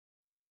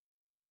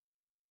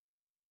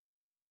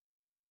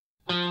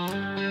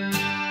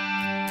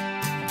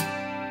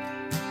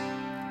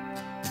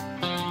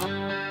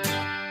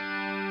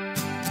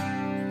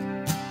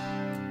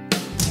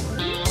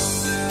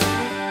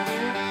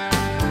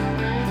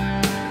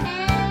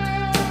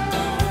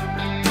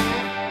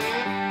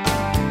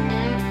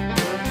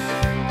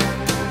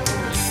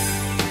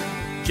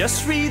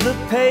Just read the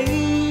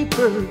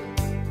paper,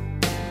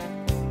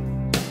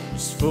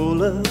 it's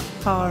full of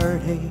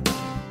heartache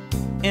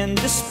and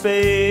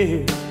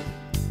despair.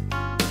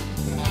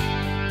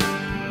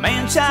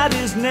 Man shot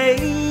his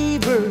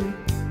neighbor,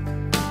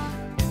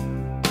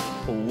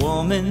 a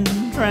woman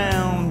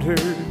drowned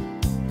her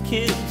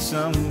kid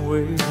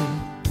somewhere.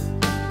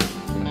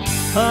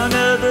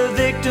 Another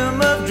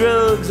victim of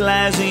drugs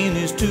lies in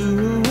his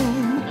tomb.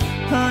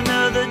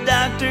 Another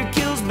doctor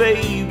kills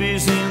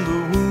babies in the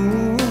womb.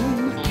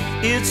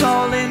 It's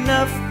all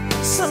enough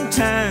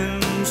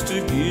sometimes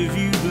to give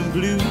you the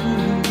blues.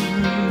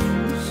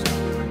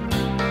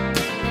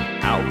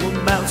 How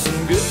about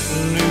some good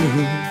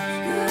news?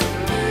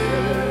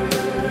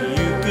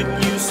 You could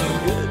use some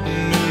good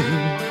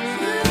news.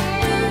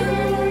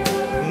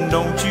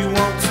 Don't you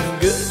want some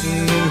good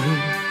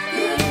news?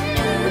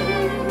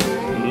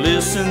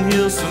 Listen,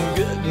 here's some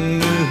good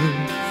news.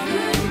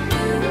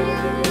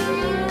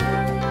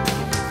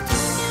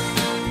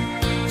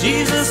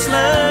 Jesus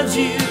loves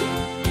you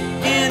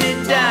and He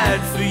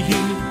died for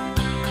you.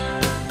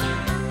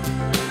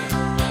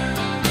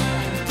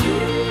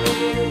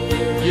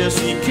 Yes,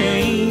 He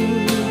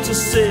came to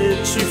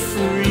set you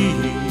free.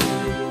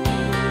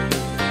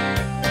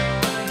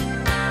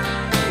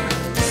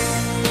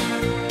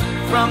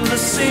 From the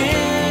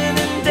sin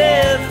and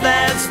death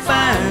that's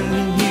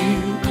binding you.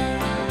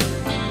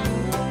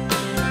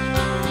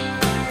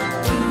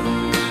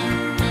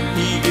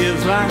 He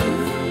gives life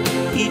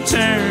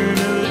eternally.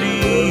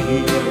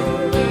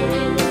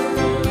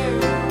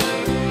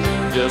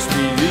 Just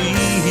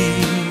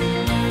believe,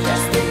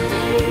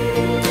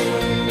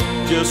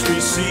 just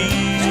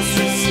receive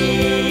some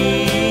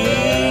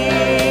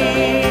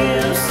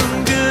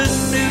good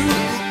news.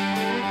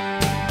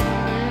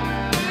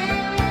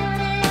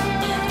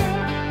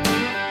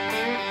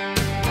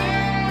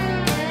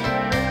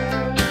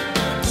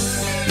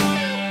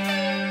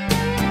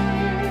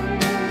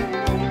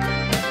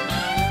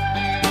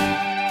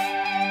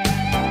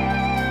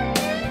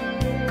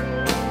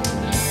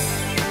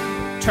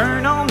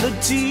 Turn on the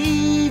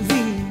TV,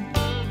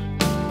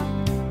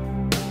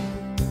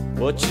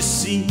 what you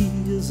see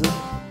is a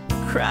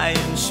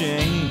crying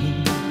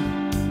shame.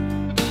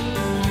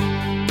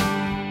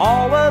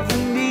 All of the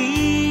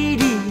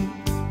needy,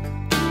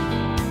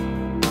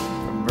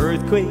 from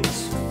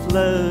earthquakes,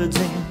 floods,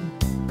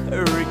 and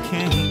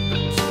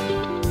hurricanes.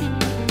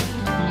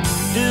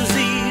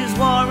 Disease,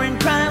 war, and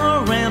crime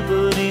are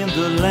rampant in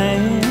the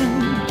land.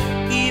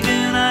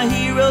 Even our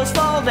heroes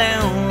fall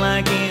down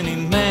like any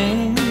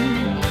man.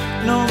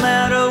 No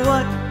matter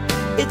what,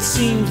 it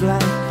seems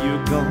like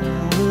you're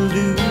gonna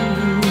lose.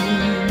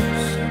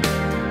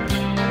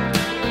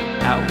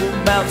 How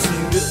about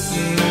some good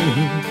news?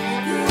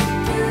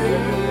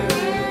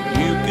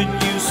 You could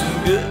use some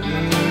good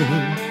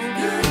news.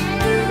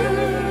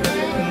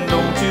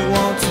 Don't you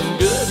want some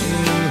good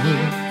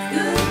news?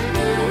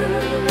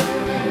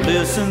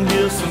 Listen,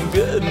 here's some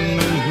good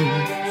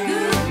news.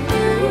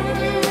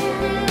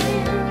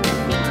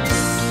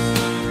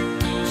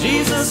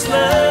 Jesus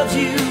loves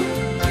you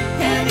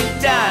and He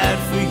died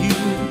for you.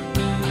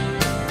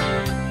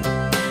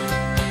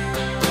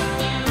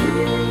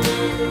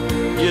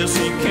 Yes,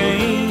 He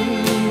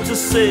came to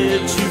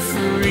set you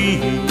free.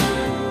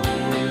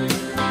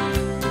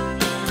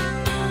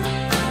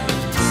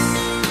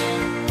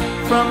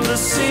 From the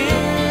sin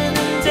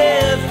and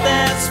death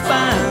that's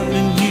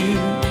binding you.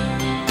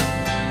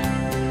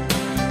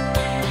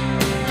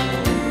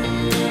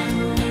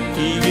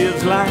 He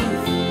gives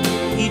life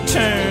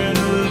eternal.